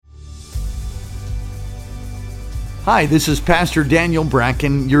Hi, this is Pastor Daniel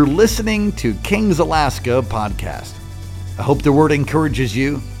Bracken. You're listening to Kings Alaska podcast. I hope the word encourages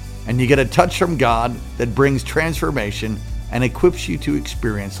you and you get a touch from God that brings transformation and equips you to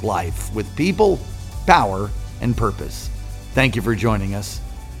experience life with people, power, and purpose. Thank you for joining us.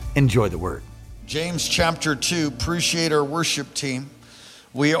 Enjoy the word. James chapter 2, appreciate our worship team.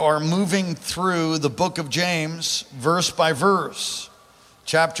 We are moving through the book of James verse by verse.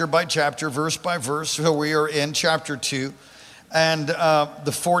 Chapter by chapter, verse by verse. So we are in chapter 2 and the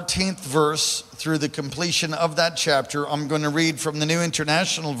 14th verse through the completion of that chapter. I'm going to read from the New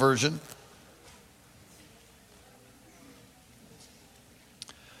International Version.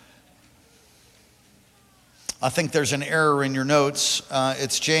 I think there's an error in your notes.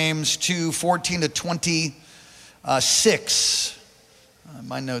 It's James 2, 14 to 26.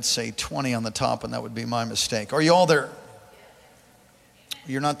 My notes say 20 on the top, and that would be my mistake. Are you all there?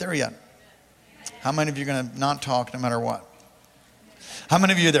 You're not there yet. How many of you are going to not talk no matter what? How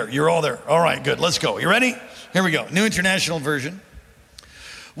many of you are there? You're all there. All right, good. Let's go. You ready? Here we go. New International Version.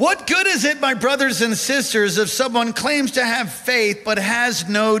 What good is it, my brothers and sisters, if someone claims to have faith but has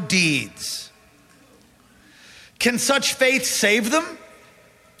no deeds? Can such faith save them?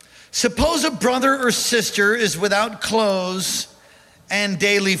 Suppose a brother or sister is without clothes and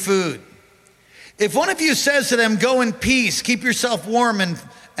daily food. If one of you says to them, go in peace, keep yourself warm and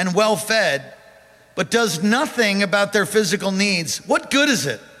well fed, but does nothing about their physical needs, what good is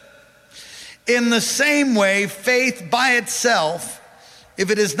it? In the same way, faith by itself, if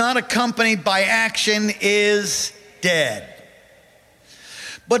it is not accompanied by action, is dead.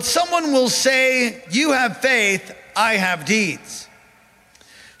 But someone will say, you have faith, I have deeds.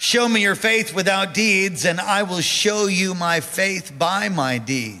 Show me your faith without deeds, and I will show you my faith by my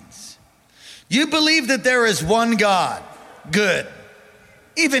deeds. You believe that there is one God. Good.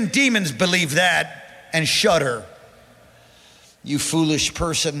 Even demons believe that and shudder. You foolish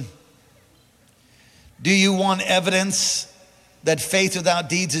person. Do you want evidence that faith without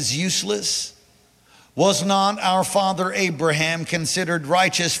deeds is useless? Was not our father Abraham considered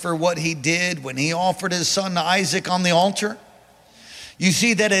righteous for what he did when he offered his son Isaac on the altar? You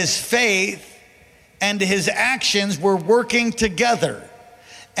see that his faith and his actions were working together,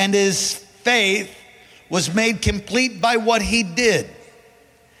 and his faith was made complete by what he did.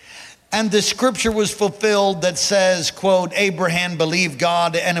 And the scripture was fulfilled that says, quote, Abraham believed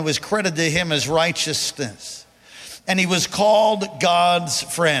God and it was credited to him as righteousness. And he was called God's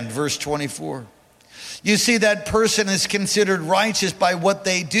friend, verse 24. You see, that person is considered righteous by what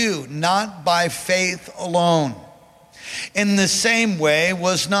they do, not by faith alone. In the same way,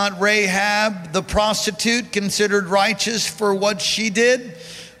 was not Rahab the prostitute considered righteous for what she did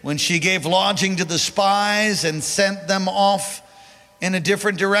when she gave lodging to the spies and sent them off in a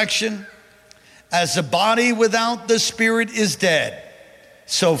different direction? As the body without the spirit is dead,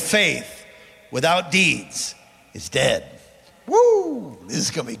 so faith without deeds is dead. Woo! This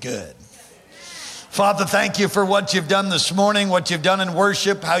is going to be good. Father, thank you for what you've done this morning, what you've done in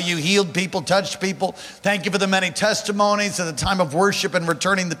worship, how you healed people, touched people. Thank you for the many testimonies at the time of worship and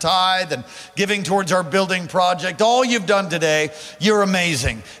returning the tithe and giving towards our building project. All you've done today, you're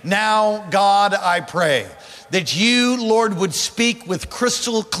amazing. Now, God, I pray that you, Lord, would speak with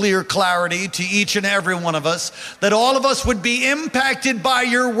crystal clear clarity to each and every one of us, that all of us would be impacted by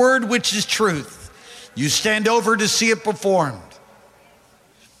your word, which is truth. You stand over to see it performed.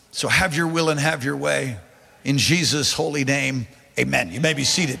 So have your will and have your way. In Jesus' holy name, amen. You may be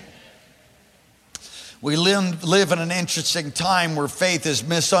seated. We live in an interesting time where faith is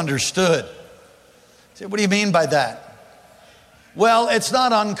misunderstood. So what do you mean by that? Well, it's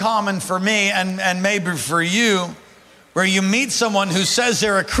not uncommon for me and maybe for you, where you meet someone who says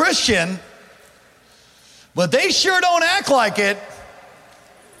they're a Christian, but they sure don't act like it.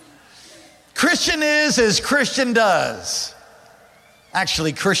 Christian is as Christian does.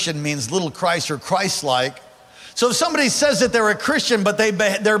 Actually, Christian means little Christ or Christ-like. So if somebody says that they're a Christian, but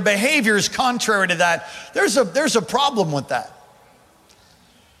their behavior is contrary to that, there's a problem with that.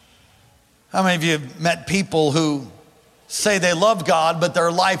 How many of you have met people who say they love God, but their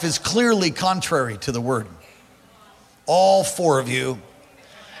life is clearly contrary to the word? All four of you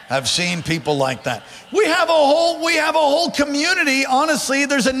have seen people like that. We have a whole community, honestly.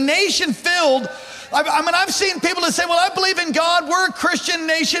 There's a nation filled. I've seen people that say, well, I believe in God. We're a Christian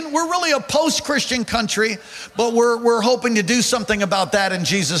nation. We're really a post-Christian country, but we're hoping to do something about that in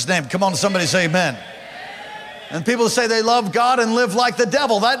Jesus' name. Come on, somebody say amen. And people say they love God and live like the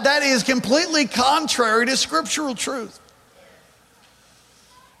devil. That is completely contrary to scriptural truth.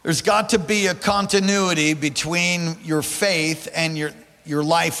 There's got to be a continuity between your faith and your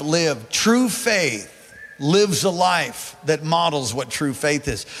life lived. True faith lives a life that models what true faith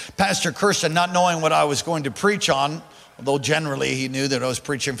is. Pastor Kirsten, not knowing what I was going to preach on, although generally he knew that I was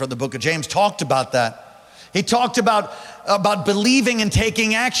preaching from the book of James, talked about that. He talked about believing and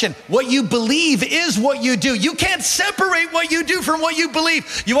taking action. What you believe is what you do. You can't separate what you do from what you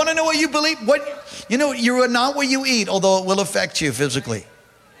believe. You want to know what you believe? You are not what you eat, although it will affect you physically.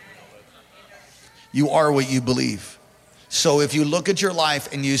 You are what you believe. So if you look at your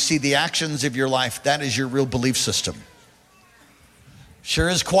life and you see the actions of your life, that is your real belief system. Sure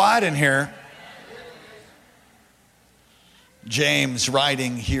is quiet in here. James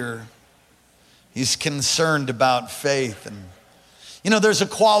writing here, he's concerned about faith. And there's a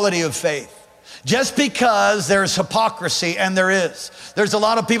quality of faith. Just because there's hypocrisy, and there's a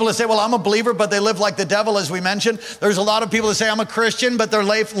lot of people that say, well, I'm a believer, but they live like the devil, as we mentioned. There's a lot of people that say, I'm a Christian, but their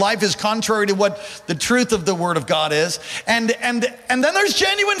life is contrary to what the truth of the Word of God is. And then there's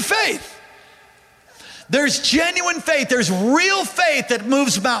genuine faith. There's genuine faith. There's real faith that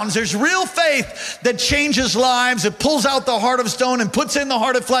moves mountains. There's real faith that changes lives. It pulls out the heart of stone and puts in the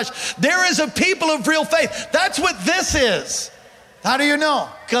heart of flesh. There is a people of real faith. That's what this is. How do you know?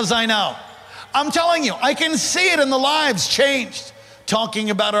 Because I know. I'm telling you, I can see it in the lives changed. Talking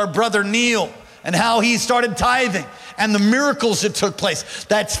about our brother Neil and how he started tithing and the miracles that took place.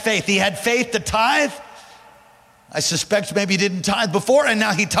 That's faith. He had faith to tithe. I suspect maybe he didn't tithe before, and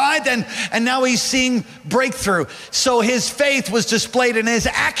now he tithed, and now he's seeing breakthrough. So his faith was displayed in his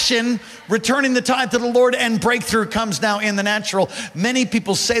action, returning the tithe to the Lord, and breakthrough comes now in the natural. Many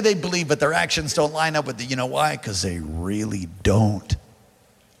people say they believe, but their actions don't line up with it. You know why? Because they really don't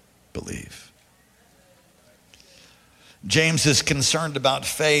believe. James is concerned about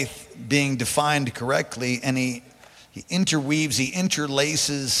faith being defined correctly, and he interweaves, he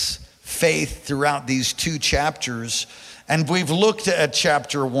interlaces faith throughout these two chapters. And we've looked at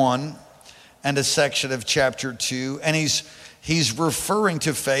chapter 1 and a section of chapter 2, and he's referring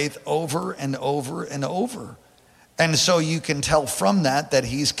to faith over and over and over. And so you can tell from that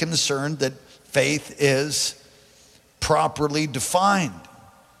he's concerned that faith is properly defined.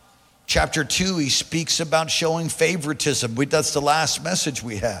 Chapter 2, he speaks about showing favoritism. That's the last message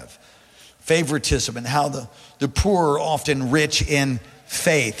we have. Favoritism and how the poor are often rich in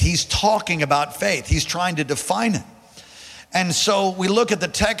faith. He's talking about faith. He's trying to define it. And so we look at the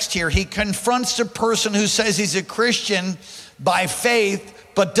text here. He confronts a person who says he's a Christian by faith,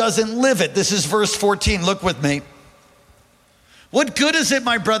 but doesn't live it. This is verse 14. Look with me. What good is it,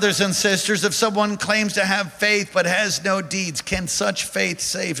 my brothers and sisters, if someone claims to have faith but has no deeds? Can such faith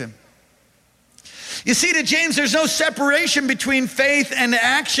save him? You see, to James, there's no separation between faith and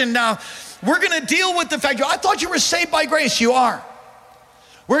action. Now, we're going to deal with the fact, I thought you were saved by grace. You are.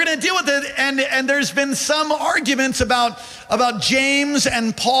 We're going to deal with it, and there's been some arguments about James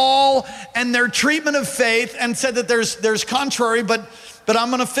and Paul and their treatment of faith, and said that there's contrary, but I'm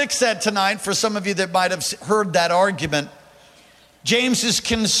going to fix that tonight for some of you that might have heard that argument. James is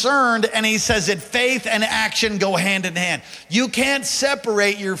concerned, and he says that faith and action go hand in hand. You can't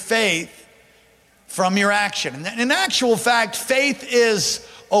separate your faith from your action. And in actual fact, faith is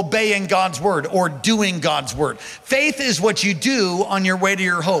obeying God's word or doing God's word. Faith is what you do on your way to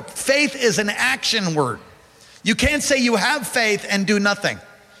your hope. Faith is an action word. You can't say you have faith and do nothing,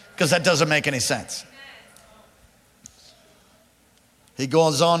 because that doesn't make any sense. He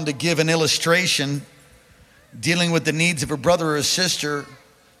goes on to give an illustration dealing with the needs of a brother or a sister,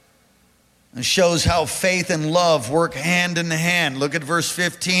 and shows how faith and love work hand in hand. Look at verse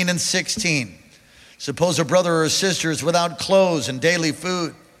 15 and 16. Suppose a brother or a sister is without clothes and daily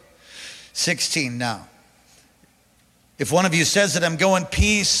food. 16 now. If one of you says that I'm go in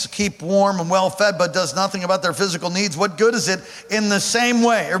peace, keep warm and well fed, but does nothing about their physical needs, what good is it? In the same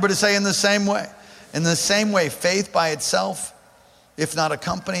way, everybody say in the same way. In the same way, faith by itself, if not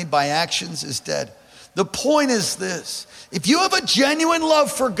accompanied by actions, is dead. The point is this: if you have a genuine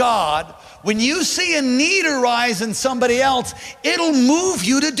love for God, when you see a need arise in somebody else, it'll move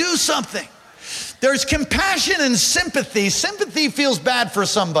you to do something. There's compassion and sympathy. Sympathy feels bad for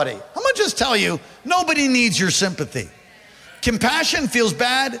somebody. I'm going to just tell you, nobody needs your sympathy. Compassion feels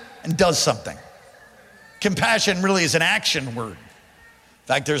bad and does something. Compassion really is an action word. In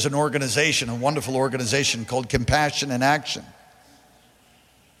fact, there's an organization, a wonderful organization called Compassion in Action.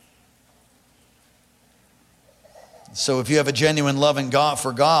 So if you have a genuine love in God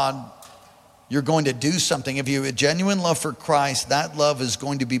for God, you're going to do something. If you have a genuine love for Christ, that love is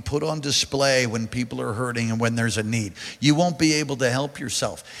going to be put on display when people are hurting and when there's a need. You won't be able to help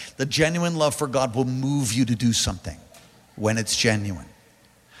yourself. The genuine love for God will move you to do something when it's genuine.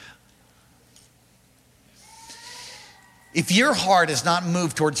 If your heart is not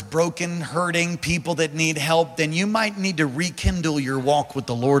moved towards broken, hurting people that need help, then you might need to rekindle your walk with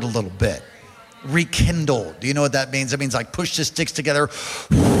the Lord a little bit. Rekindle. Do you know what that means? That means like push the sticks together,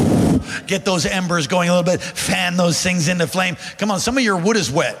 get those embers going a little bit, fan those things into flame. Come on, some of your wood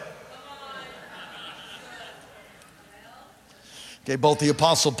is wet. Okay, both the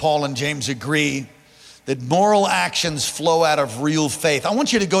Apostle Paul and James agree that moral actions flow out of real faith. I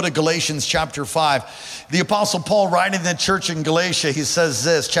want you to go to Galatians chapter 5. The Apostle Paul, writing to the church in Galatia, he says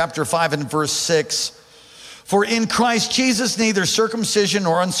this, chapter 5 and verse 6. For in Christ Jesus, neither circumcision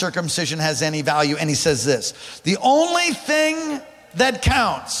nor uncircumcision has any value. And he says this, the only thing that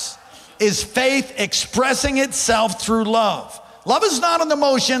counts is faith expressing itself through love. Love is not an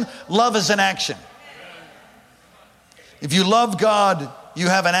emotion, love is an action. If you love God, you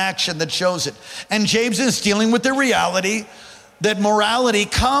have an action that shows it. And James is dealing with the reality that morality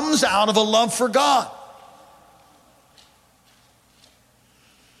comes out of a love for God.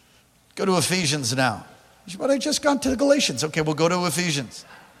 Go to Ephesians now. But I just got to the Galatians. Okay, we'll go to Ephesians.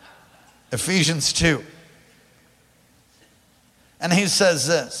 Ephesians 2. And he says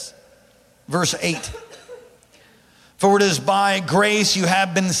this, verse 8. For it is by grace you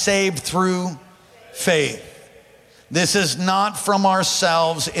have been saved through faith. This is not from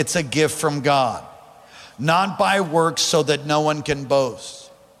ourselves, it's a gift from God. Not by works so that no one can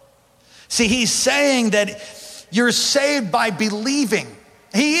boast. See, he's saying that you're saved by believing.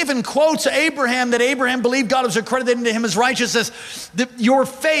 He even quotes Abraham, that Abraham believed God was accredited to him as righteousness. Your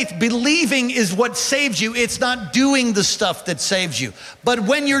faith, believing, is what saves you. It's not doing the stuff that saves you. But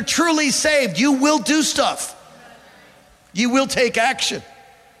when you're truly saved, you will do stuff. You will take action.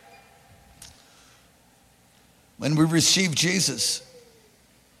 When we receive Jesus,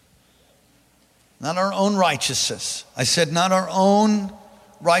 not our own righteousness. I said not our own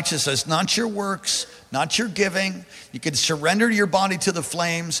righteousness, not your works, not your giving. You can surrender your body to the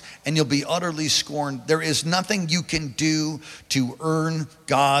flames and you'll be utterly scorned. There is nothing you can do to earn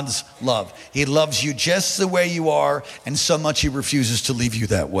God's love. He loves you just the way you are, and so much he refuses to leave you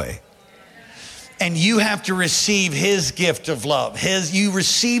that way. And you have to receive his gift of love. You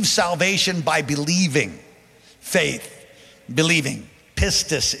receive salvation by believing. Faith, believing.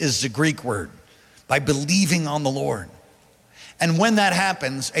 Pistis is the Greek word. By believing on the Lord. And when that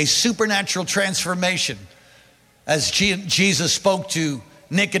happens, a supernatural transformation, as Jesus spoke to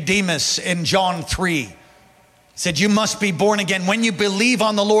Nicodemus in John 3, said, you must be born again. When you believe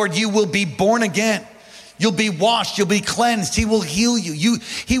on the Lord, you will be born again. You'll be washed, you'll be cleansed. He will heal you.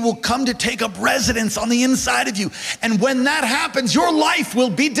 He will come to take up residence on the inside of you. And when that happens, your life will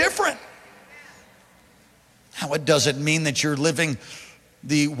be different. Now, it doesn't mean that you're living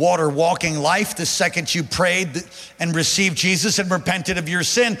the water walking life the second you prayed and received Jesus and repented of your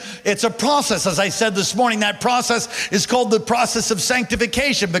sin. It's a process. As I said this morning, that process is called the process of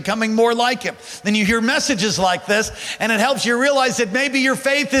sanctification, becoming more like him. Then you hear messages like this, and it helps you realize that maybe your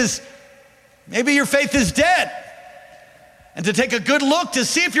faith is dead. And to take a good look to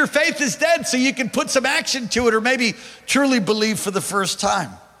see if your faith is dead so you can put some action to it, or maybe truly believe for the first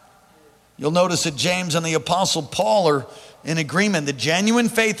time. You'll notice that James and the Apostle Paul are in agreement that genuine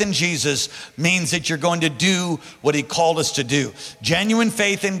faith in Jesus means that you're going to do what he called us to do. Genuine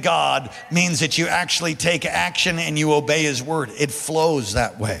faith in God means that you actually take action and you obey his word. It flows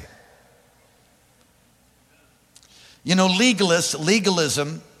that way. You know,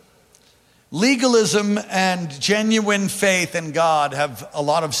 legalism and genuine faith in God have a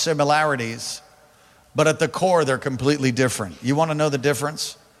lot of similarities, but at the core, they're completely different. You want to know the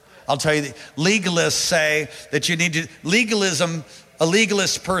difference? I'll tell you, legalists say that you need to, a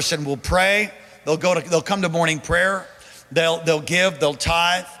legalist person will pray, they'll come to morning prayer, they'll give, they'll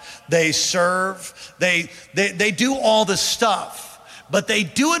tithe, they serve, they do all the stuff. But they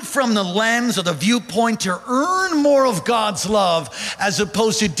do it from the lens or the viewpoint to earn more of God's love, as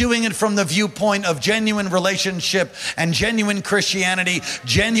opposed to doing it from the viewpoint of genuine relationship and genuine Christianity,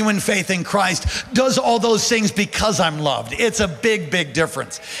 genuine faith in Christ. Does all those things because I'm loved. It's a big, big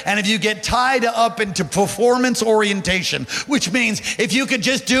difference. And if you get tied up into performance orientation, which means if you could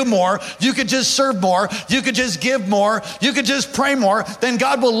just do more, you could just serve more, you could just give more, you could just pray more, then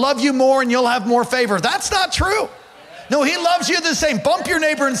God will love you more and you'll have more favor. That's not true. No, he loves you the same. Bump your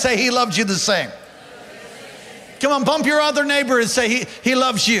neighbor and say, he loves you the same. Come on, bump your other neighbor and say, he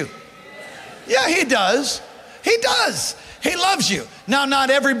loves you. Yeah, he does. He does. He loves you. Now, not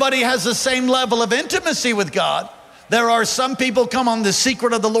everybody has the same level of intimacy with God. There are some people, come on, the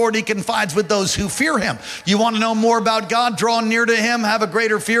secret of the Lord he confides with those who fear him. You want to know more about God? Draw near to him, have a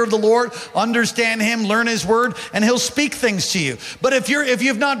greater fear of the Lord, understand him, learn his word, and he'll speak things to you. But if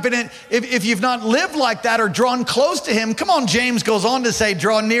you've not lived like that or drawn close to him, come on, James goes on to say,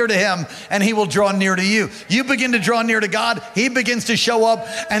 draw near to him and he will draw near to you. You begin to draw near to God, he begins to show up,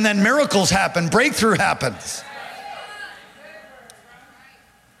 and then miracles happen, breakthrough happens.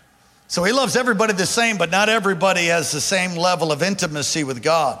 So he loves everybody the same, but not everybody has the same level of intimacy with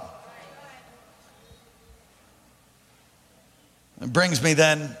God. It brings me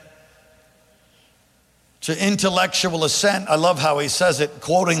then to intellectual assent. I love how he says it,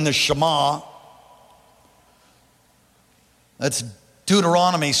 quoting the Shema. That's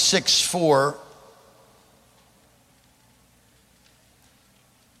Deuteronomy 6:4.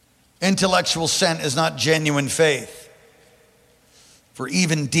 Intellectual assent is not genuine faith. For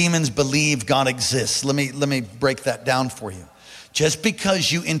even demons believe God exists. Let me break that down for you. Just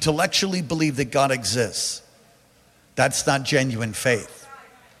because you intellectually believe that God exists, that's not genuine faith.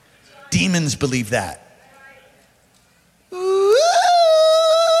 Demons believe that. Ooh,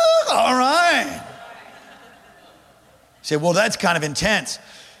 all right. You say, well, that's kind of intense.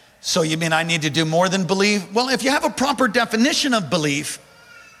 So you mean I need to do more than believe? Well, if you have a proper definition of belief,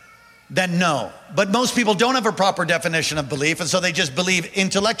 then no. But most people don't have a proper definition of belief, and so they just believe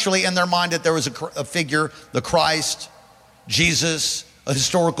intellectually in their mind that there was a figure, the Christ, Jesus, a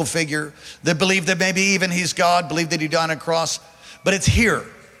historical figure. They believe that maybe even he's God, believe that he died on a cross. But it's here.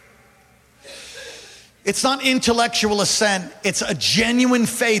 It's not intellectual assent. It's a genuine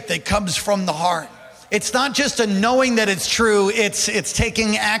faith that comes from the heart. It's not just a knowing that it's true. It's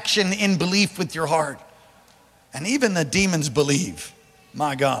taking action in belief with your heart. And even the demons believe.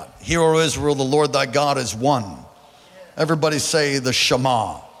 My God, hear, O Israel, the Lord thy God is one. Everybody say the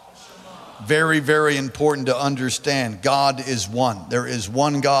Shema. Very, very important to understand. God is one. There is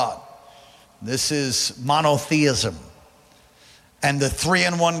one God. This is monotheism. And the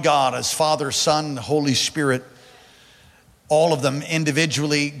three-in-one God is Father, Son, Holy Spirit, all of them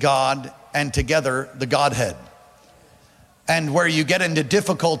individually God, and together the Godhead. And where you get into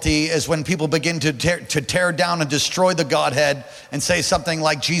difficulty is when people begin to tear down and destroy the Godhead and say something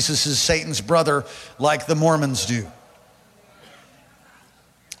like Jesus is Satan's brother, like the Mormons do.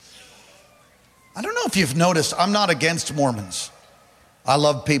 I don't know if you've noticed, I'm not against Mormons. I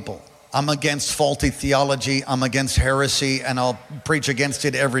love people. I'm against faulty theology. I'm against heresy, and I'll preach against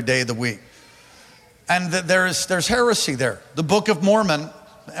it every day of the week. And there's heresy there. The Book of Mormon,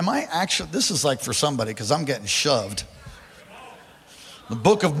 this is like for somebody because I'm getting shoved. The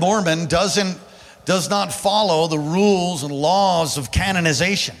Book of Mormon does not follow the rules and laws of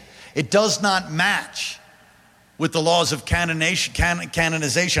canonization. It does not match with the laws of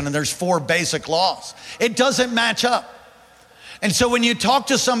canonization, and there's 4 basic laws. It doesn't match up. And so when you talk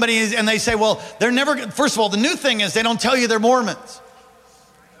to somebody and they say, well, they're never, first of all, the new thing is they don't tell you they're Mormons.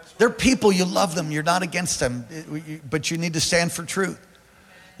 They're people, you love them, you're not against them, but you need to stand for truth.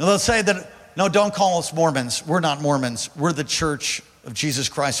 And they'll say that, no, don't call us Mormons. We're not Mormons. We're the Church of Jesus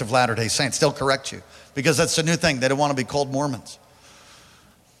Christ of Latter-day Saints. They'll correct you because that's the new thing. They don't want to be called Mormons.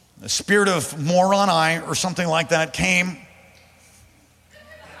 The spirit of Moroni or something like that came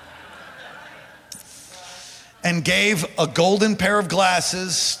and gave a golden pair of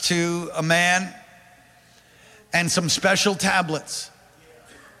glasses to a man and some special tablets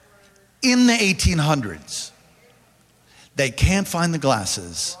in the 1800s. They can't find the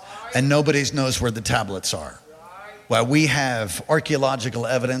glasses and nobody knows where the tablets are. Well, we have archaeological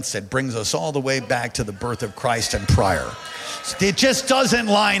evidence that brings us all the way back to the birth of Christ and prior. It just doesn't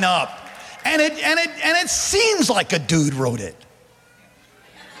line up. And it seems like a dude wrote it.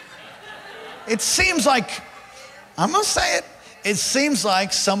 It seems like, I'm going to say it, it seems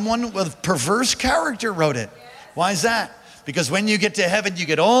like someone with perverse character wrote it. Why is that? Because when you get to heaven, you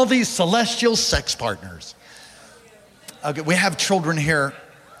get all these celestial sex partners. Okay, we have children here,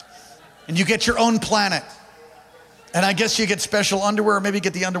 and you get your own planet. And I guess you get special underwear, or maybe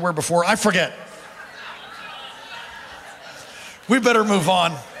get the underwear before. I forget. We better move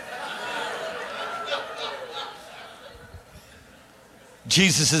on.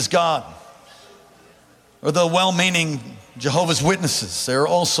 Jesus is God. Or the well-meaning Jehovah's Witnesses, they're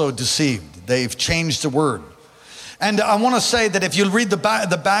also deceived. They've changed the word. And I want to say that if you read the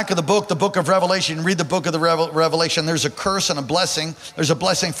back of the book of Revelation, read the book of the Revelation, there's a curse and a blessing. There's a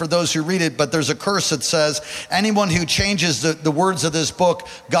blessing for those who read it, but there's a curse that says anyone who changes the words of this book,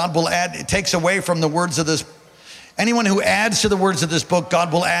 God will add, it takes away from the words of this. Anyone who adds to the words of this book,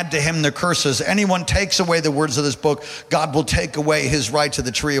 God will add to him the curses. Anyone takes away the words of this book, God will take away his right to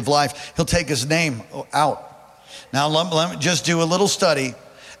the tree of life. He'll take his name out. Now let me just do a little study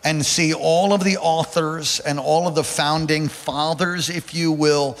and see all of the authors and all of the founding fathers, if you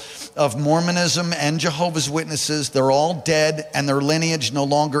will, of Mormonism and Jehovah's Witnesses. They're all dead and their lineage no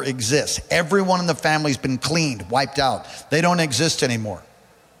longer exists. Everyone in the family's been cleaned, wiped out. They don't exist anymore.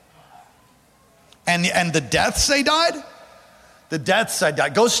 And the deaths they died? The deaths they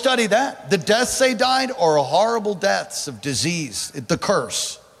died. Go study that. The deaths they died are horrible deaths of disease. The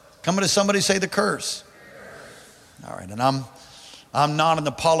curse. Come to somebody, say the curse. All right, and I'm not an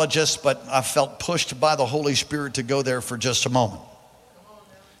apologist, but I felt pushed by the Holy Spirit to go there for just a moment.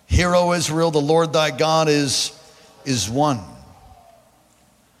 Hear, O Israel, the Lord thy God is one.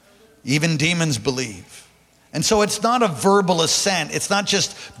 Even demons believe. And so it's not a verbal assent. It's not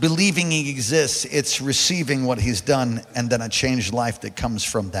just believing he exists. It's receiving what he's done and then a changed life that comes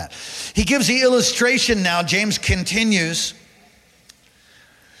from that. He gives the illustration now. James continues.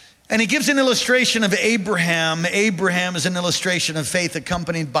 And he gives an illustration of Abraham. Abraham is an illustration of faith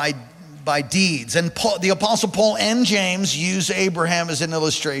accompanied by deeds. And the Apostle Paul and James use Abraham as an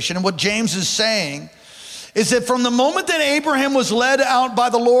illustration. And what James is saying is that from the moment that Abraham was led out by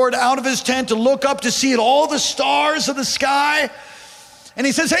the Lord out of his tent to look up to see all the stars of the sky, and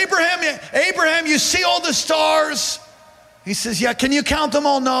he says, Abraham, you see all the stars? He says, yeah, can you count them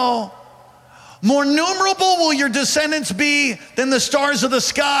all? No. More numerable will your descendants be than the stars of the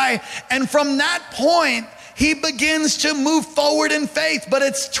sky. And from that point, he begins to move forward in faith. But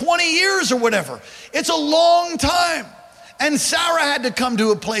it's 20 years or whatever. It's a long time. And Sarah had to come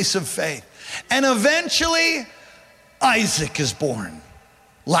to a place of faith. And eventually, Isaac is born.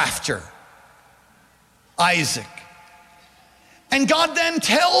 Laughter. Isaac. And God then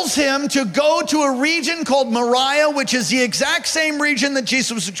tells him to go to a region called Moriah, which is the exact same region that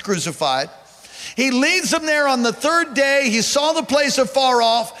Jesus was crucified. He leads them there on the third day. He saw the place afar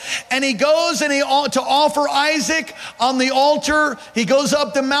off, and he goes and to offer Isaac on the altar. He goes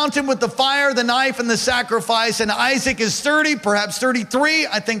up the mountain with the fire, the knife, and the sacrifice. And Isaac is 30, perhaps 33.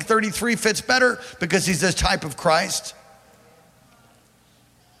 I think 33 fits better because he's this type of Christ.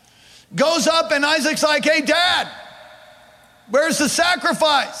 Goes up, and Isaac's like, hey, Dad, where's the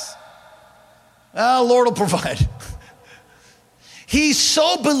sacrifice? Oh, Lord will provide. He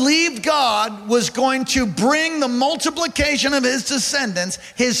so believed God was going to bring the multiplication of his descendants.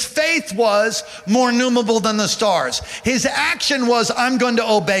 His faith was more numerable than the stars. His action was, I'm going to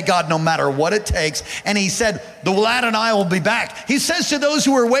obey God no matter what it takes. And he said, the lad and I will be back. He says to those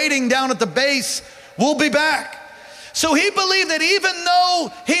who are waiting down at the base, we'll be back. So he believed that even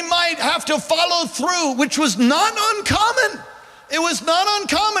though he might have to follow through, which was not uncommon, it was not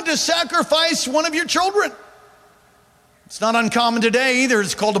uncommon to sacrifice one of your children. It's not uncommon today either.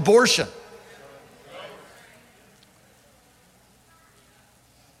 It's called abortion.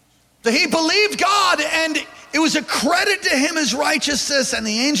 So he believed God, and it was a credit to him as righteousness. And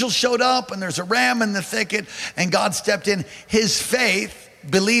the angel showed up, and there's a ram in the thicket, and God stepped in. His faith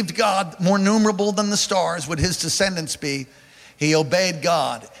believed God, more numerable than the stars would his descendants be. He obeyed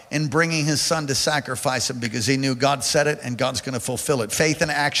God in bringing his son to sacrifice him because he knew God said it and God's going to fulfill it. Faith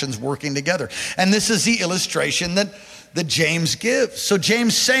and actions working together. And this is the illustration that James gives. So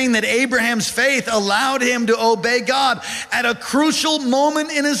James saying that Abraham's faith allowed him to obey God at a crucial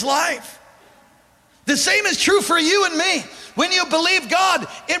moment in his life. The same is true for you and me. When you believe God,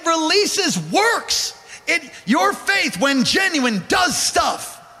 it releases works. Your faith, when genuine, does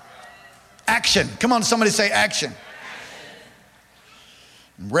stuff. Action. Come on, somebody say action.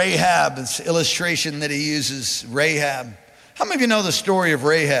 Rahab, it's the illustration that he uses, Rahab. How many of you know the story of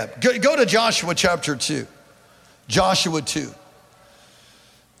Rahab? Go to Joshua chapter 2. Joshua 2.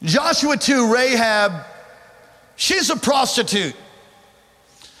 Joshua 2, Rahab, she's a prostitute.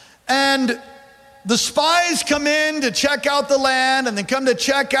 And the spies come in to check out the land, and they come to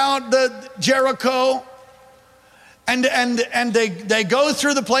check out the Jericho. And they go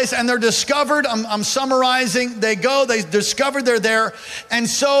through the place, and they're discovered. I'm summarizing. They discover they're there. And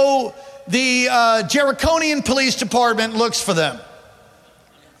so the Jericonian police department looks for them.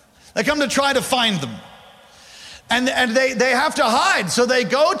 They come to try to find them. And they have to hide. So they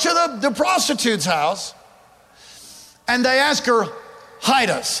go to the prostitute's house, and they ask her, hide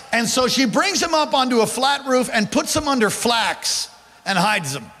us. And so she brings them up onto a flat roof and puts them under flax and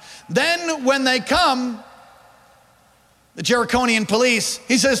hides them. Then when they come, the Jericonian police,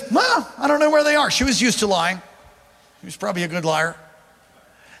 he says, well, I don't know where they are. She was used to lying. She was probably a good liar.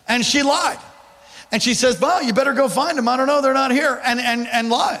 And she lied. And she says, well, you better go find them. I don't know, they're not here. And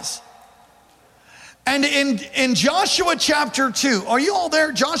lies. And in Joshua chapter 2, are you all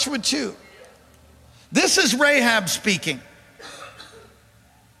there? Joshua 2. This is Rahab speaking.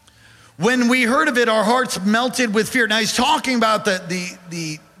 When we heard of it, our hearts melted with fear. Now he's talking about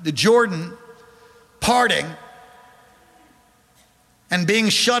the Jordan parting and being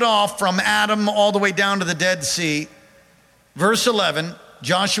shut off from Adam all the way down to the Dead Sea. Verse 11,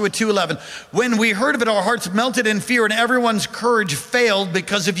 Joshua 2:11. When we heard of it, our hearts melted in fear, and everyone's courage failed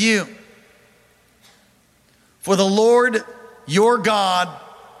because of you. For the Lord your God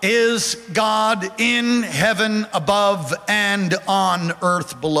is God in heaven above and on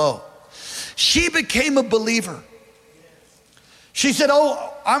earth below. She became a believer. She said,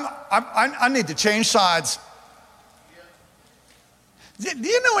 oh, I need to change sides. Do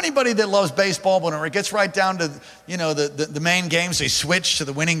you know anybody that loves baseball, but when it gets right down to, you know, the main games, they switch to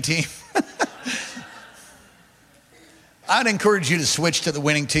the winning team? I'd encourage you to switch to the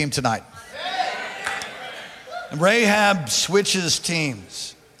winning team tonight. Rahab switches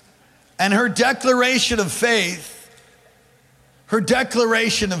teams. And her declaration of faith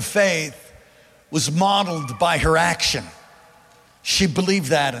was modeled by her action. She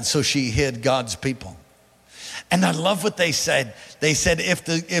believed that, and so she hid God's people. And I love what they said. They said, if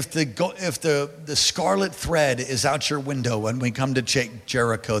the scarlet thread is out your window when we come to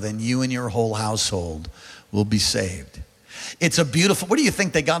Jericho, then you and your whole household will be saved. It's a beautiful, where do you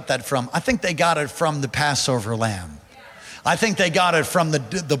think they got that from? I think they got it from the Passover lamb. I think they got it from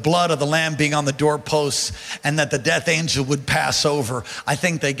the blood of the lamb being on the doorposts, and that the death angel would pass over. I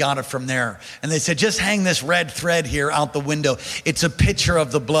think they got it from there. And they said, just hang this red thread here out the window. It's a picture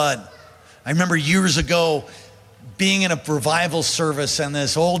of the blood. I remember years ago being in a revival service, and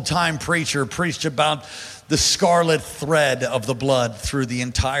this old time preacher preached about the scarlet thread of the blood through the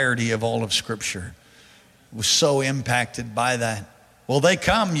entirety of all of Scripture. I was so impacted by that. Well, they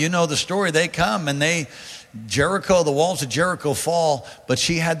come, you know the story. They come and the walls of Jericho fall, but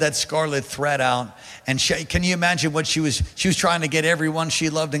she had that scarlet thread out. And can you imagine what she was trying to get everyone she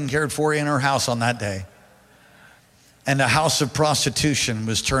loved and cared for in her house on that day. And a house of prostitution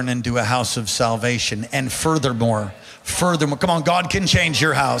was turned into a house of salvation. And furthermore, come on, God can change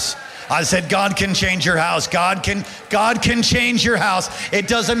your house. I said, God can change your house. God can change your house. It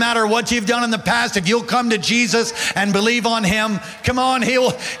doesn't matter what you've done in the past. If you'll come to Jesus and believe on him, come on,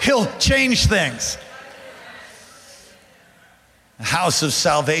 he'll change things. A house of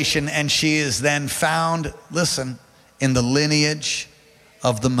salvation, and she is then found, listen, in the lineage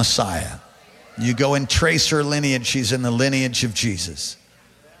of the Messiah. You go and trace her lineage, she's in the lineage of Jesus.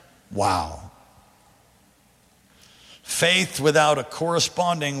 Wow. Faith without a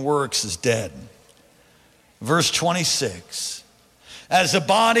corresponding works is dead. Verse 26. As a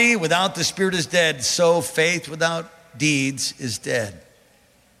body without the spirit is dead, so faith without deeds is dead.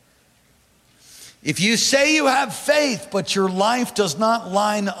 If you say you have faith, but your life does not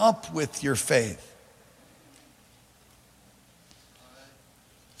line up with your faith.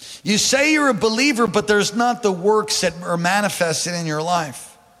 You say you're a believer, but there's not the works that are manifested in your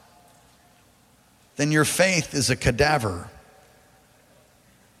life. Then your faith is a cadaver.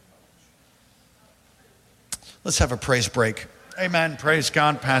 Let's have a praise break. Amen. Praise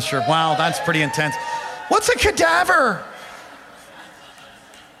God, Pastor. Wow, that's pretty intense. What's a cadaver?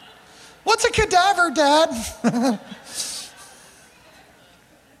 What's a cadaver, Dad?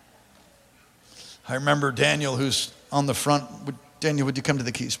 I remember Daniel, who's on the front. Daniel, would you come to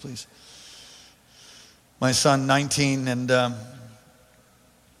the keys, please? My son, 19, and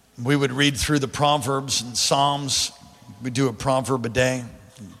we would read through the Proverbs and Psalms. We'd do a proverb a day,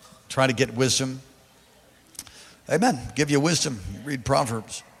 try to get wisdom. Amen. Give you wisdom. Read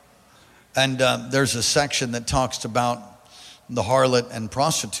Proverbs. And there's a section that talks about the harlot and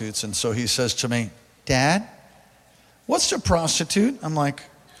prostitutes. And so he says to me, Dad, what's a prostitute? I'm like,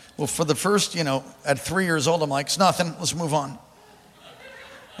 well, for the first, at 3 years old, I'm like, it's nothing. Let's move on.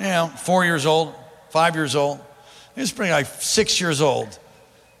 4 years old, 5 years old. He was pretty like 6 years old.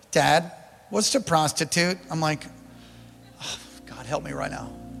 Dad, what's a prostitute? I'm like, oh, God, help me right now.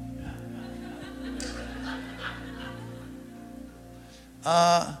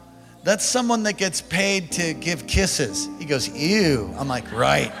 That's someone that gets paid to give kisses. He goes, ew. I'm like,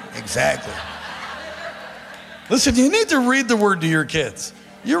 right, exactly. Listen, you need to read the word to your kids.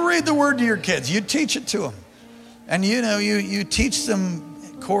 You read the word to your kids. You teach it to them. And you teach them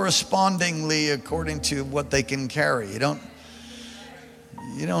correspondingly according to what they can carry. You don't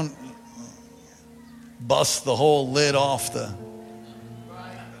bust the whole lid off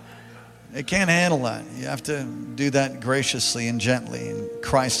They can't handle that. You have to do that graciously and gently and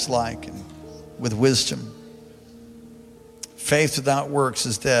Christ-like and with wisdom. Faith without works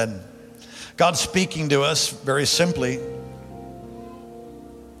is dead. God's speaking to us very simply.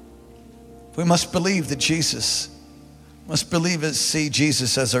 We must believe that Jesus Must believe is see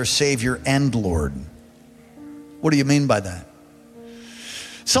Jesus as our Savior and Lord. What do you mean by that?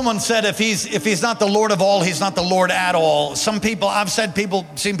 Someone said if he's not the Lord of all, he's not the Lord at all. Some people,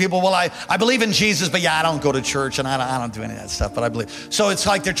 seen people, well, I believe in Jesus, but yeah, I don't go to church and I don't do any of that stuff, but I believe. So it's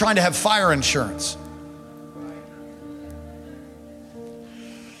like they're trying to have fire insurance.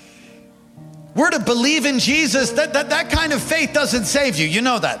 We're to believe in Jesus. That kind of faith doesn't save you. You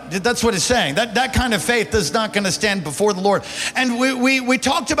know that. That's what it's saying. That kind of faith is not going to stand before the Lord. And we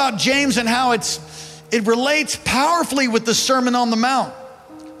talked about James and how it relates powerfully with the Sermon on the Mount.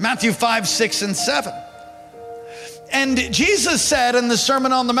 Matthew 5, 6, and 7. And Jesus said in the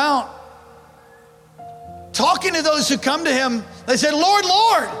Sermon on the Mount, talking to those who come to him, they said, Lord,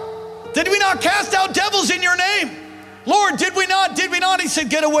 Lord, did we not cast out devils in your name? Lord, did we not? Did we not? He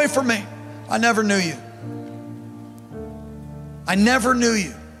said, get away from me. I never knew you. I never knew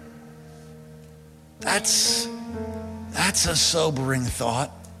you. That's a sobering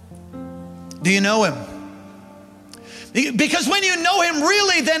thought. Do you know him? Because when you know him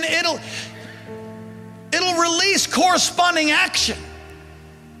really, then it'll release corresponding action.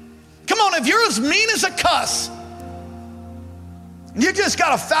 Come on, if you're as mean as a cuss, you just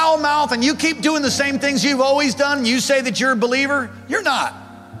got a foul mouth and you keep doing the same things you've always done, and you say that you're a believer, you're not.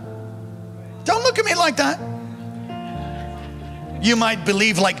 Don't look at me like that. You might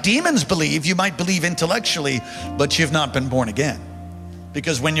believe like demons believe, you might believe intellectually, but you've not been born again.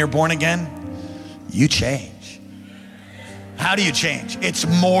 Because when you're born again, you change. How do you change? It's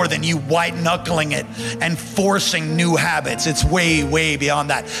more than you white knuckling it and forcing new habits. It's way, way beyond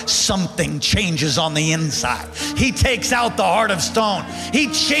that. Something changes on the inside. He takes out the heart of stone.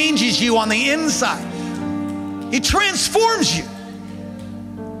 He changes you on the inside. He transforms you.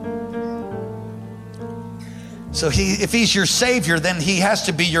 So if he's your Savior, then he has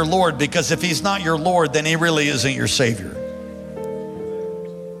to be your Lord, because if he's not your Lord, then he really isn't your Savior.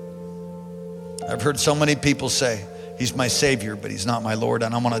 I've heard so many people say, he's my Savior, but he's not my Lord.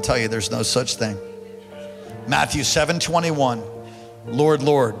 And I'm going to tell you, there's no such thing. Matthew 7:21, Lord,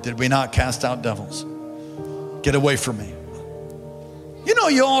 Lord, did we not cast out devils? Get away from me. You know,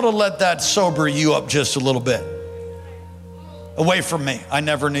 you ought to let that sober you up just a little bit. Away from me. I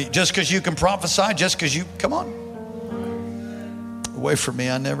never knew. Just because you can prophesy, just because you, come on. Away from me,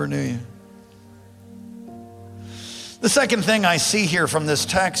 I never knew you. The second thing I see here from this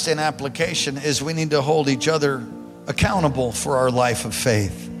text in application is we need to hold each other accountable for our life of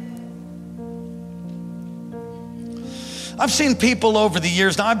faith. I've seen people over the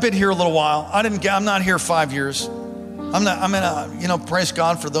years. Now, I've been here a little while. I'm not here 5 years. Praise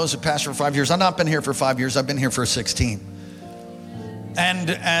God for those who passed for 5 years. I've not been here for 5 years. I've been here for 16. And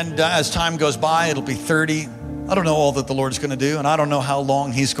as time goes by, it'll be 30. I don't know all that the Lord's going to do, and I don't know how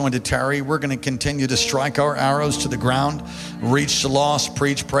long he's going to tarry. We're going to continue to strike our arrows to the ground, reach the lost,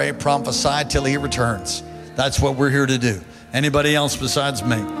 preach, pray, prophesy till he returns. That's what we're here to do. Anybody else besides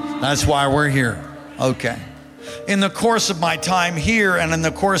me? That's why we're here. Okay. In the course of my time here and in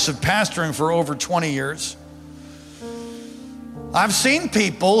the course of pastoring for over 20 years, I've seen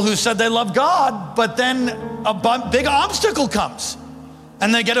people who said they love God, but then a big obstacle comes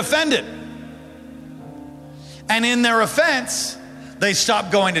and they get offended. And in their offense, they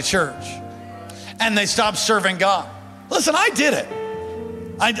stop going to church and they stop serving God. Listen, I did it.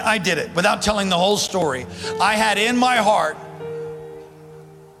 I did it without telling the whole story. I had in my heart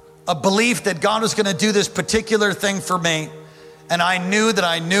a belief that God was going to do this particular thing for me. And I knew that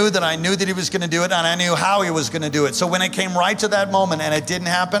he was going to do it, and I knew how he was going to do it. So when it came right to that moment and it didn't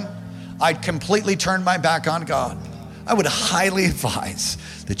happen, I'd completely turned my back on God. I would highly advise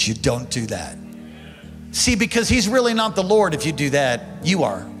that you don't do that. See, because he's really not the Lord if you do that. You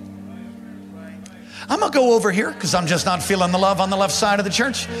are. I'm going to go over here because I'm just not feeling the love on the left side of the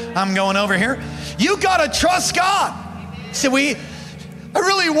church. I'm going over here. You got to trust God. See, I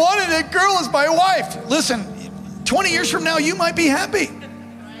really wanted that girl as my wife. Listen, 20 years from now, you might be happy.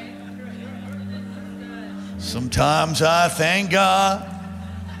 Sometimes I thank God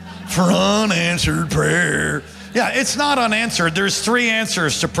for unanswered prayer. Yeah, it's not unanswered. There's 3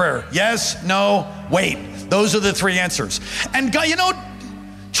 answers to prayer. Yes, no, wait. Those are the 3 answers. And God,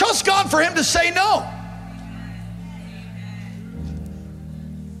 trust God for him to say no.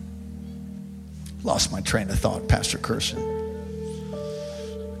 Lost my train of thought, Pastor Kirsten.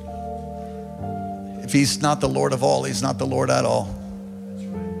 If he's not the Lord of all, he's not the Lord at all.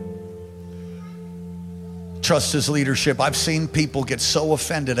 Trust his leadership. I've seen people get so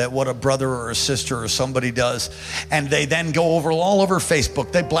offended at what a brother or a sister or somebody does, and they then go all over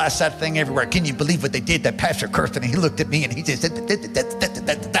Facebook. They blast that thing everywhere. Can you believe what they did? That Pastor Kirsten, he looked at me and he just said,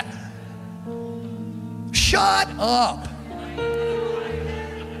 shut up.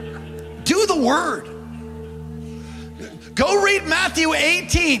 word. Go read Matthew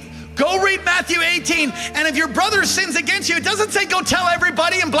 18. Go read Matthew 18, and if your brother sins against you, it doesn't say go tell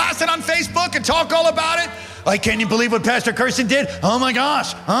everybody and blast it on Facebook and talk all about it. Like, can you believe what Pastor Kirsten did? Oh my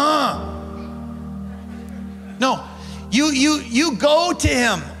gosh. No, you go to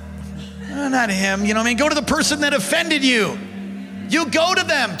him. Not him, you know what I mean? Go to the person that offended you. You go to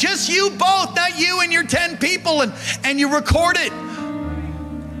them, just you both, not you and your 10 people, and you record it.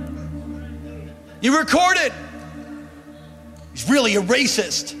 You record it. He's really a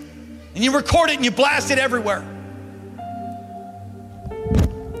racist. And you record it and you blast it everywhere.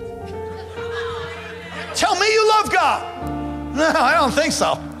 Tell me you love God. No, I don't think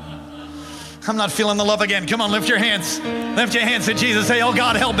so. I'm not feeling the love again. Come on, lift your hands. Lift your hands to Jesus. Say, oh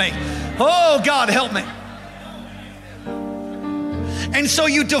God, help me. Oh God, help me. And so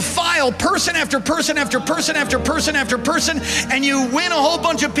you defile person after person after person after person after person, and you win a whole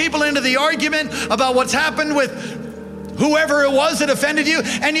bunch of people into the argument about what's happened with whoever it was that offended you,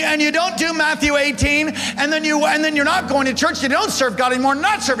 and you don't do Matthew 18, and then you're not going to church, you don't serve God anymore,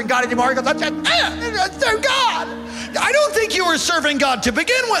 not serving God anymore. Serve God. I don't think you were serving God to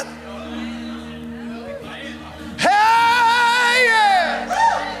begin with. Hey,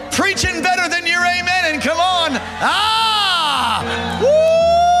 yeah. Preaching better than your amen, and come on. Woo.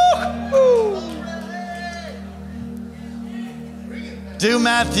 Do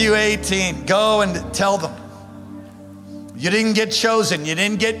Matthew 18. Go and tell them. You didn't get chosen. You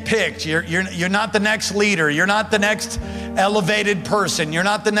didn't get picked. You're not the next leader. You're not the next elevated person. You're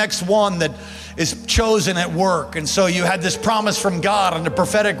not the next one that is chosen at work. And so you had this promise from God and a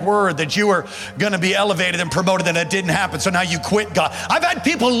prophetic word that you were going to be elevated and promoted, and it didn't happen. So now you quit God. I've had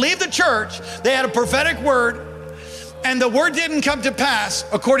people leave the church. They had a prophetic word, and the word didn't come to pass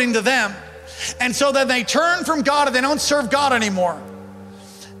according to them. And so then they turn from God and they don't serve God anymore.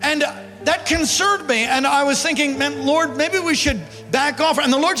 And that concerned me, and I was thinking, man, Lord, maybe we should back off.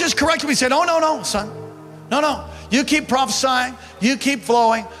 And the Lord just corrected me. He said, oh, no, son. No. You keep prophesying. You keep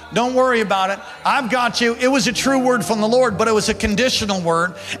flowing. Don't worry about it. I've got you. It was a true word from the Lord, but it was a conditional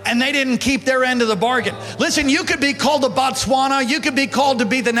word, and they didn't keep their end of the bargain. Listen, you could be called to Botswana. You could be called to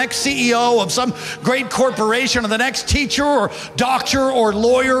be the next CEO of some great corporation, or the next teacher or doctor or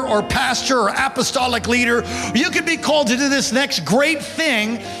lawyer or pastor or apostolic leader. You could be called to do this next great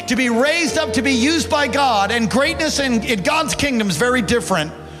thing, to be raised up, to be used by God. And greatness in God's kingdom is very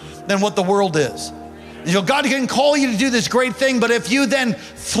different than what the world is. You know, God can call you to do this great thing, but if you then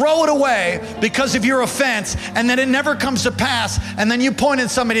throw it away because of your offense, and then it never comes to pass, and then you point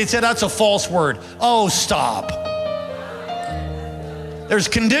at somebody and say, that's a false word. Oh, stop. There's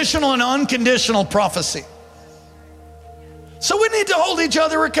conditional and unconditional prophecy. So we need to hold each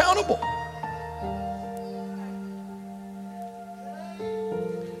other accountable.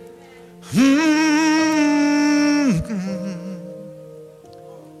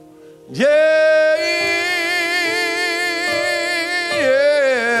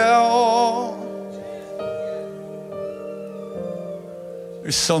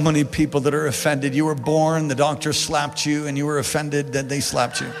 There's so many people that are offended. You were born, the doctor slapped you, and you were offended that they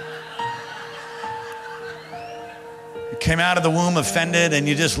slapped you. You came out of the womb offended, and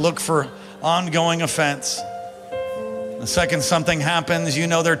you just look for ongoing offense. The second something happens, you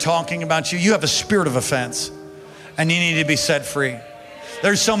know they're talking about you. You have a spirit of offense, and you need to be set free.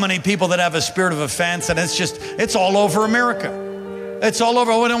 There's so many people that have a spirit of offense, and it's all over America. It's all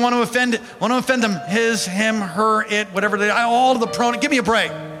over. I don't want to offend them. His, him, her, it, whatever they are, all of the pronouns. Give me a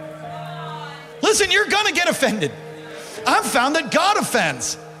break. Listen, you're going to get offended. I've found that God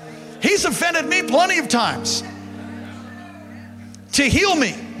offends. He's offended me plenty of times to heal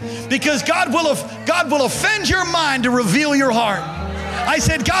me, because God will offend your mind to reveal your heart. I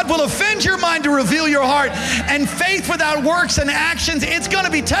said, God will offend your mind to reveal your heart. And faith without works and actions, it's going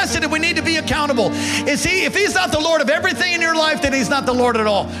to be tested, and we need to be accountable. If he's not the Lord of everything in your life, then he's not the Lord at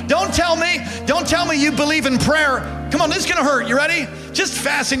all. Don't tell me you believe in prayer. Come on, this is going to hurt. You ready? Just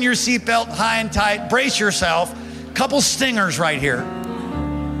fasten your seatbelt high and tight. Brace yourself. Couple stingers right here.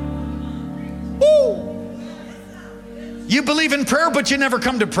 Woo! You believe in prayer, but you never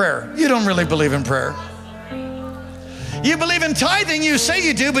come to prayer. You don't really believe in prayer. You believe in tithing, you say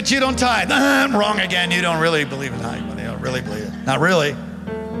you do, but you don't tithe. Wrong again, you don't really believe in tithing. You don't really believe it. Not really.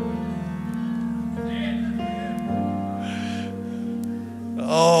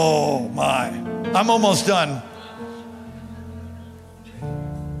 Oh my, I'm almost done.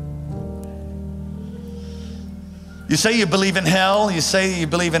 You say you believe in hell, you say you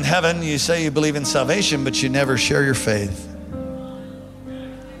believe in heaven, you say you believe in salvation, but you never share your faith.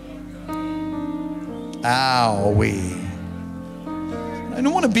 Owie. I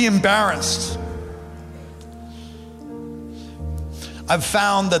don't want to be embarrassed. I've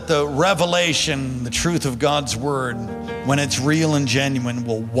found that the revelation, the truth of God's word, when it's real and genuine,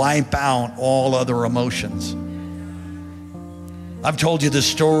 will wipe out all other emotions. I've told you the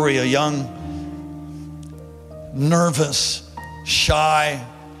story, a young, nervous, shy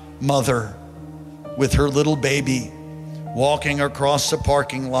mother with her little baby walking across the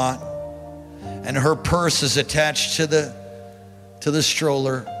parking lot, and her purse is attached to the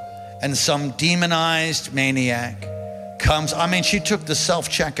stroller, and some demonized maniac comes. I mean, she took the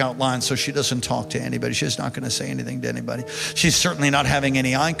self-checkout line so she doesn't talk to anybody. She's not going to say anything to anybody. She's certainly not having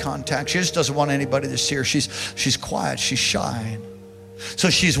any eye contact. She just doesn't want anybody to see her. She's quiet, she's shy. So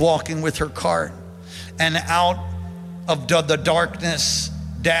she's walking with her cart, and out of the darkness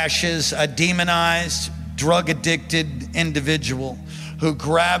dashes a demonized, drug-addicted individual who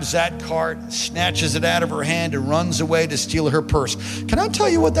grabs that cart, snatches it out of her hand, and runs away to steal her purse. Can I tell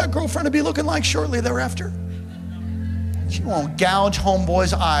you what that girlfriend will be looking like shortly thereafter? She won't gouge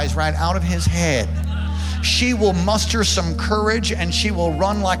homeboy's eyes right out of his head. She will muster some courage, and she will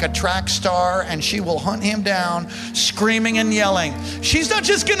run like a track star, and she will hunt him down, screaming and yelling. She's not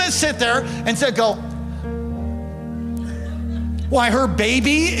just gonna sit there and go, why, her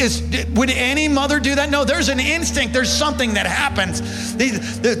baby is, would any mother do that? No, there's an instinct, there's something that happens.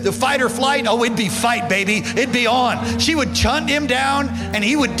 The fight or flight, oh, it'd be fight, baby, it'd be on. She would hunt him down, and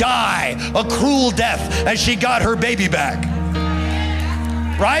he would die a cruel death as she got her baby back.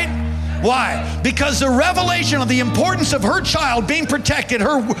 Right? Why? Because the revelation of the importance of her child being protected,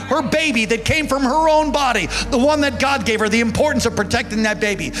 her baby that came from her own body, the one that God gave her, the importance of protecting that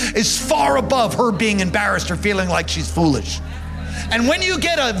baby is far above her being embarrassed or feeling like she's foolish. And when you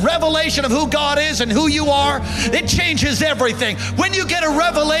get a revelation of who God is and who you are, it changes everything. When you get a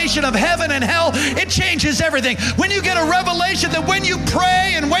revelation of heaven and hell, it changes everything. When you get a revelation that when you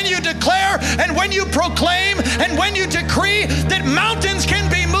pray and when you declare and when you proclaim and when you decree that mountains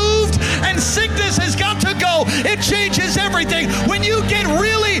can be moved and sickness has got to go, it changes everything. When you get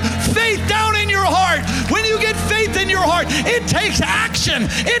really faith down in your heart, when you get faith in your heart, it takes action.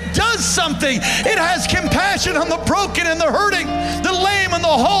 It does something. It has compassion on the broken and the hurting, the lame and the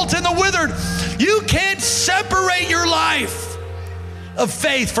halt and the withered. You can't separate your life of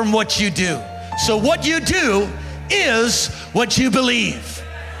faith from what you do. So what you do is what you believe.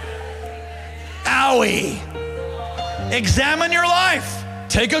 Owie. Examine your life.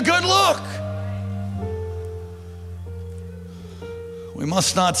 Take a good look. We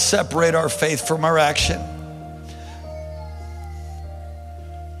must not separate our faith from our action.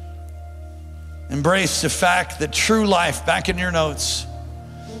 Embrace the fact that true life, back in your notes,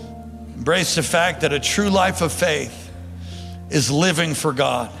 embrace the fact that a true life of faith is living for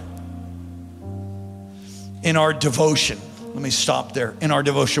God. In our devotion, let me stop there. In our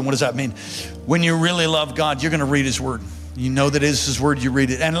devotion, what does that mean? When you really love God, you're going to read His Word. You know that it is His Word, you read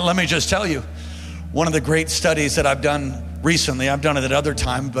it. And let me just tell you, one of the great studies that I've done recently, I've done it at other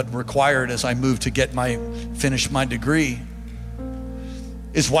time, but required as I moved to finish my degree,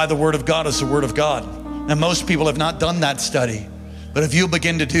 is why the Word of God is the Word of God. And most people have not done that study. But if you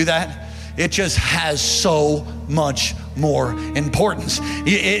begin to do that, it just has so much more importance.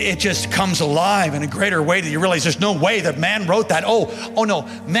 It just comes alive in a greater way that you realize there's no way that man wrote that. Oh no,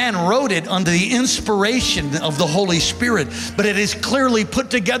 man wrote it under the inspiration of the Holy Spirit, but it is clearly put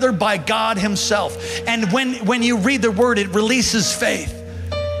together by God Himself. And when you read the Word, it releases faith.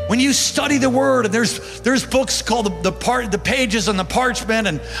 When you study the Word, and there's books called the Pages on the Parchment,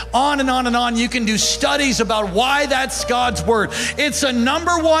 and on and on and on. You can do studies about why that's God's Word. It's a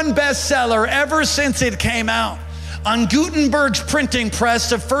 #1 bestseller ever since it came out. On Gutenberg's printing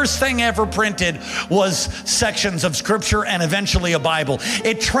press, the first thing ever printed was sections of Scripture and eventually a Bible.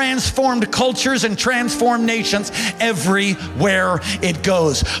 It transformed cultures and transformed nations everywhere it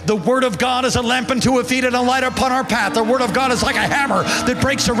goes. The Word of God is a lamp unto our feet and a light upon our path. The Word of God is like a hammer that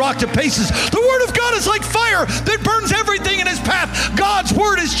breaks a rock to pieces. The Word of God is like fire that burns everything in His path. God's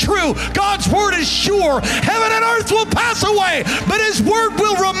Word is true. God's Word is sure. Heaven and earth will pass away, but His Word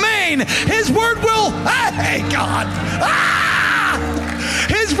will remain. His Word will, hey God,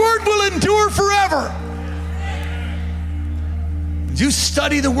 His Word will endure forever. You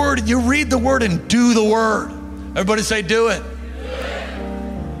study the Word and you read the Word and do the Word. Everybody say, do it.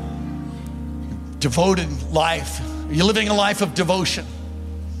 Devoted life. You're living a life of devotion.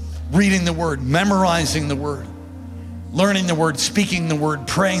 Reading the Word, memorizing the Word, learning the Word, speaking the Word,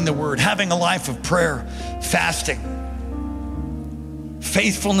 praying the Word, having a life of prayer, fasting,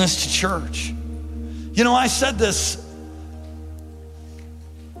 faithfulness to church. You know, I said this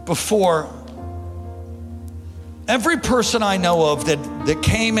before, Every person I know of that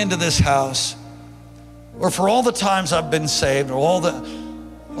came into this house, or for all the times I've been saved, or all the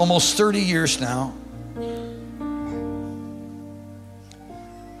almost 30 years now,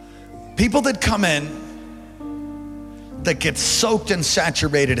 people that come in that get soaked and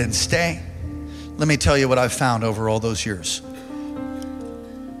saturated and stay, let me tell you what I've found over all those years.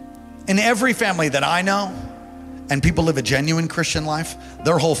 In every family that I know, and people live a genuine Christian life,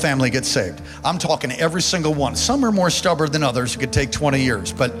 their whole family gets saved. I'm talking every single one. Some are more stubborn than others. It could take 20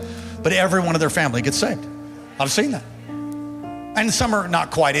 years, but every one of their family gets saved. I've seen that. And some are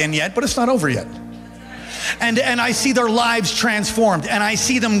not quite in yet, but it's not over yet. And I see their lives transformed, and I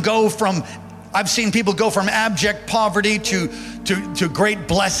see them go from, I've seen people go from abject poverty to great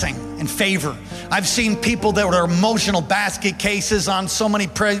blessing and favor. I've seen people that were emotional basket cases on so many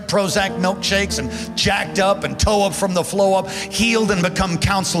Prozac milkshakes and jacked up and toe up from the flow up, healed and become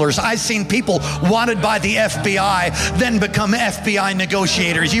counselors. I've seen people wanted by the FBI, then become FBI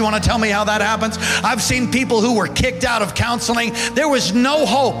negotiators. You want to tell me how that happens? I've seen people who were kicked out of counseling. There was no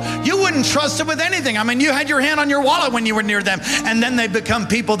hope. You wouldn't trust them with anything. I mean, you had your hand on your wallet when you were near them, and then they become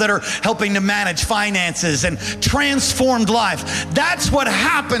people that are helping to manage finances and transformed life. That's what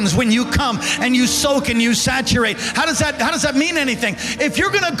happens when you come and you soak and you saturate. How does that mean anything? If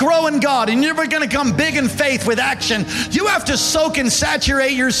you're going to grow in God and you're going to come big in faith with action, you have to soak and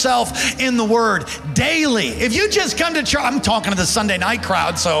saturate yourself in the Word daily. If you just come to church, I'm talking to the Sunday night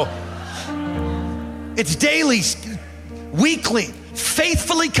crowd, so it's daily, weekly,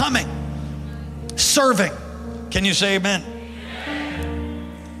 faithfully coming, serving. Can you say amen?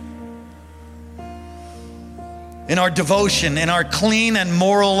 In our devotion, in our clean and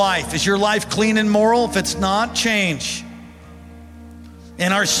moral life. Is your life clean and moral? If it's not, change.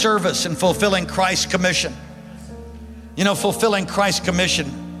 In our service and fulfilling Christ's commission. You know, fulfilling Christ's commission,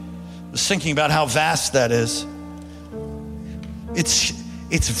 I was thinking about how vast that is. It's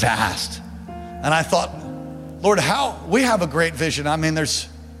vast. And I thought, Lord, how? We have a great vision. I mean, there's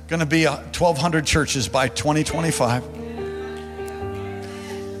going to be 1,200 churches by 2025.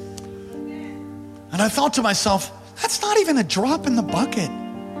 And I thought to myself, that's not even a drop in the bucket.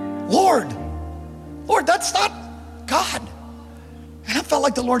 Lord, that's not God. And I felt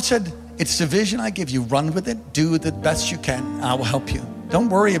like the Lord said, it's the vision I give you. Run with it. Do the best you can. And I will help you. Don't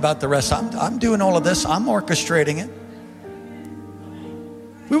worry about the rest. I'm doing all of this. I'm orchestrating it.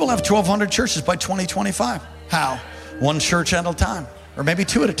 We will have 1,200 churches by 2025. How? One church at a time, or maybe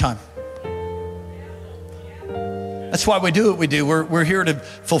two at a time. That's why we do what we do. We're here to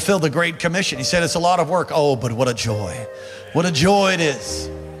fulfill the Great Commission. He said it's a lot of work. Oh, but what a joy. What a joy it is.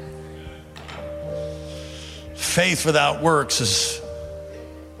 Faith without works is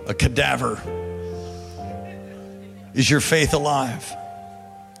a cadaver. Is your faith alive?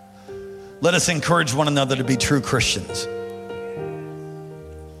 Let us encourage one another to be true Christians.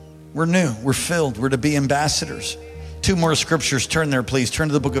 We're new. We're filled. We're to be ambassadors. 2 more scriptures. Turn there, please. Turn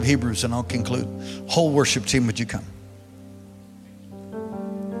to the book of Hebrews and I'll conclude. Whole worship team, would you come?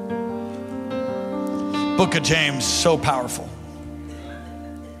 Book of James, so powerful.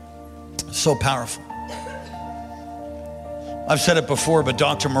 So powerful. I've said it before, but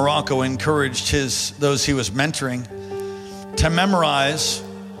Dr. Morocco encouraged those he was mentoring to memorize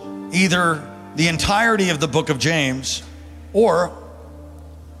either the entirety of the book of James or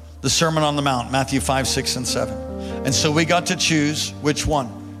the Sermon on the Mount, Matthew 5, 6, and 7. And so we got to choose which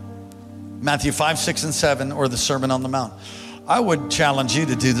one, Matthew 5, 6, and 7, or the Sermon on the Mount. I would challenge you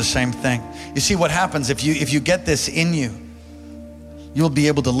to do the same thing. You see what happens if you get this in you, you'll be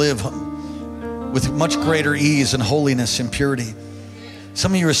able to live with much greater ease and holiness and purity.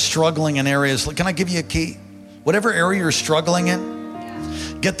 Some of you are struggling in areas. Can I give you a key? Whatever area you're struggling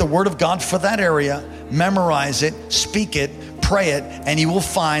in, get the Word of God for that area, memorize it, speak it, pray it, and you will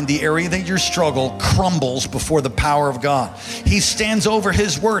find the area that your struggle crumbles before the power of God. He stands over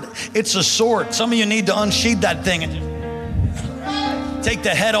His Word. It's a sword. Some of you need to unsheathe that thing and just take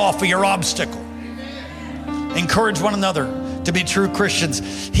the head off of your obstacle. Encourage one another to be true Christians.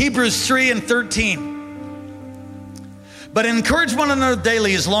 Hebrews 3 and 13. But encourage one another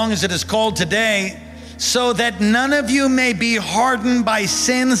daily as long as it is called today, so that none of you may be hardened by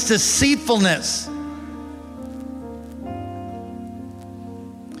sin's deceitfulness.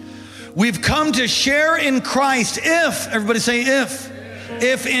 We've come to share in Christ if, everybody say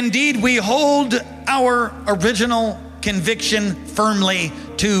if indeed we hold our original conviction firmly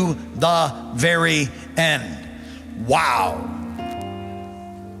to the very end. Wow.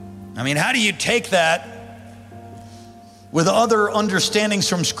 I mean, how do you take that with other understandings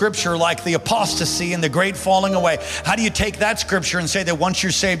from Scripture like the apostasy and the great falling away? How do you take that Scripture and say that once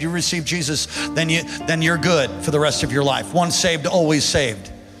you're saved, you receive Jesus, then you're good for the rest of your life? Once saved, always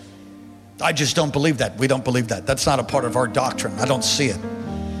saved. I just don't believe that. We don't believe that. That's not a part of our doctrine. I don't see it.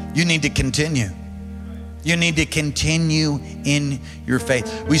 You need to continue. You need to continue in your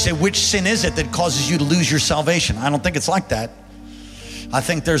faith. We say, which sin is it that causes you to lose your salvation? I don't think it's like that. I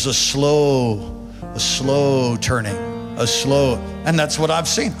think there's a slow turning, and that's what I've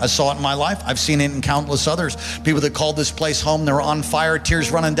seen. I saw it in my life. I've seen it in countless others. People that called this place home, they were on fire, tears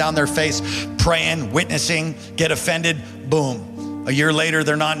running down their face, praying, witnessing, get offended, boom. A year later,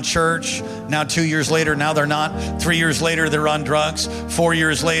 they're not in church. Now 2 years later, now they're not. 3 years later, they're on drugs. 4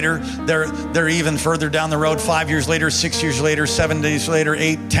 years later, they're even further down the road. 5 years later, 6 years later, 7 days later,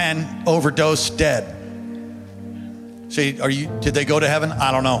 8, 10, overdose, dead. See, did they go to heaven?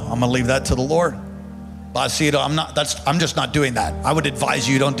 I don't know. I'm gonna leave that to the Lord. I see it. I'm just not doing that. I would advise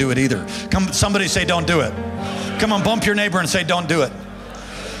you don't do it either. Somebody say, don't do it. Come on, bump your neighbor and say, don't do it.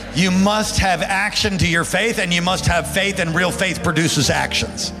 You must have action to your faith, and you must have faith, and real faith produces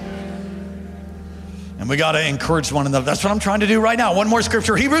actions. And we got to encourage one another. That's what I'm trying to do right now. One more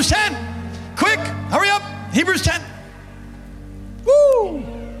scripture, Hebrews 10. Quick, hurry up. Hebrews 10. Woo!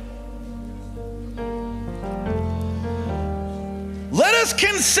 Let us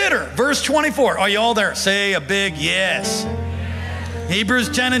consider, verse 24. Are you all there? Say a big yes. Hebrews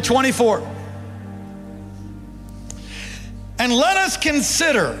 10 and 24. And let us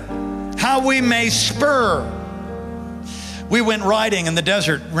consider how we may spur. We went riding in the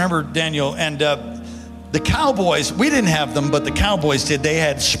desert, remember, Daniel, and the cowboys, we didn't have them, but the cowboys did. They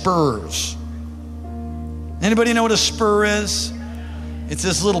had spurs. Anybody know what a spur is? It's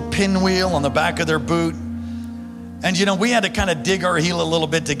this little pinwheel on the back of their boot. And you know, we had to kind of dig our heel a little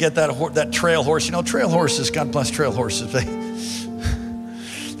bit to get that trail horse. You know, trail horses, God bless trail horses,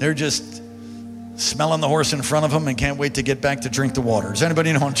 they're just smelling the horse in front of them and can't wait to get back to drink the water. Does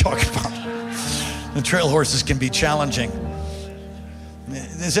anybody know what I'm talking about? The trail horses can be challenging.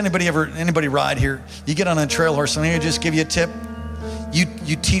 Does anybody ride here? You get on a trail horse, and I just give you a tip.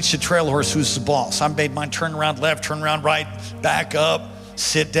 You teach the trail horse who's the boss. I made mine turn around left, turn around right, back up,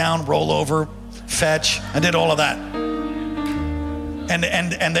 sit down, roll over, fetch. I did all of that. And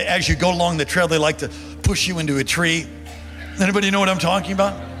as you go along the trail, they like to push you into a tree. Anybody know what I'm talking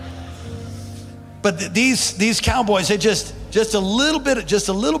about? But these cowboys, they just a little bit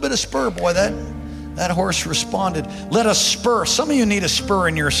of spur, boy. That horse responded. Let us spur. Some of you need a spur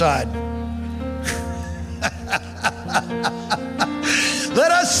in your side.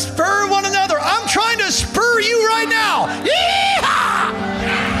 Let us spur one another. I'm trying to spur you right now. Yeehaw!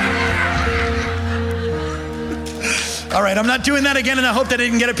 All right, I'm not doing that again, and I hope that I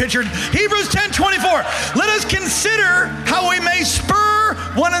didn't get a picture. Hebrews 10:24. Let us consider how we may spur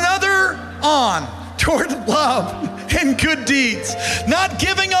one another on toward love and good deeds, not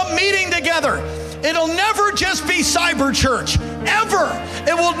giving up meeting together. It'll never just be cyber church, ever.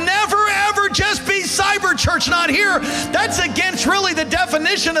 It will never, ever just be cyber church, not here. That's against really the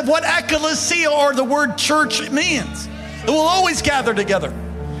definition of what ecclesia or the word church means. It will always gather together.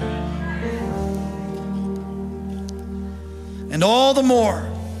 And all the more,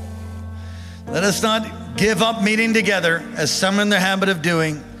 let us not give up meeting together as some are in the habit of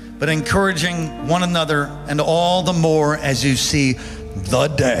doing, but encouraging one another, and all the more as you see the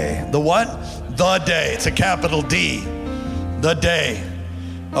day. The what? The day. It's a capital D. The day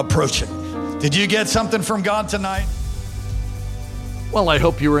approaching. Did you get something from God tonight? Well, I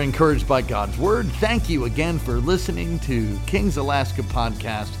hope you were encouraged by God's word. Thank you again for listening to Kings Alaska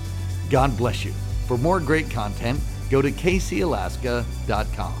Podcast. God bless you. For more great content, go to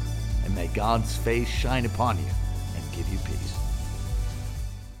kcalaska.com, and may God's face shine upon you and give you peace.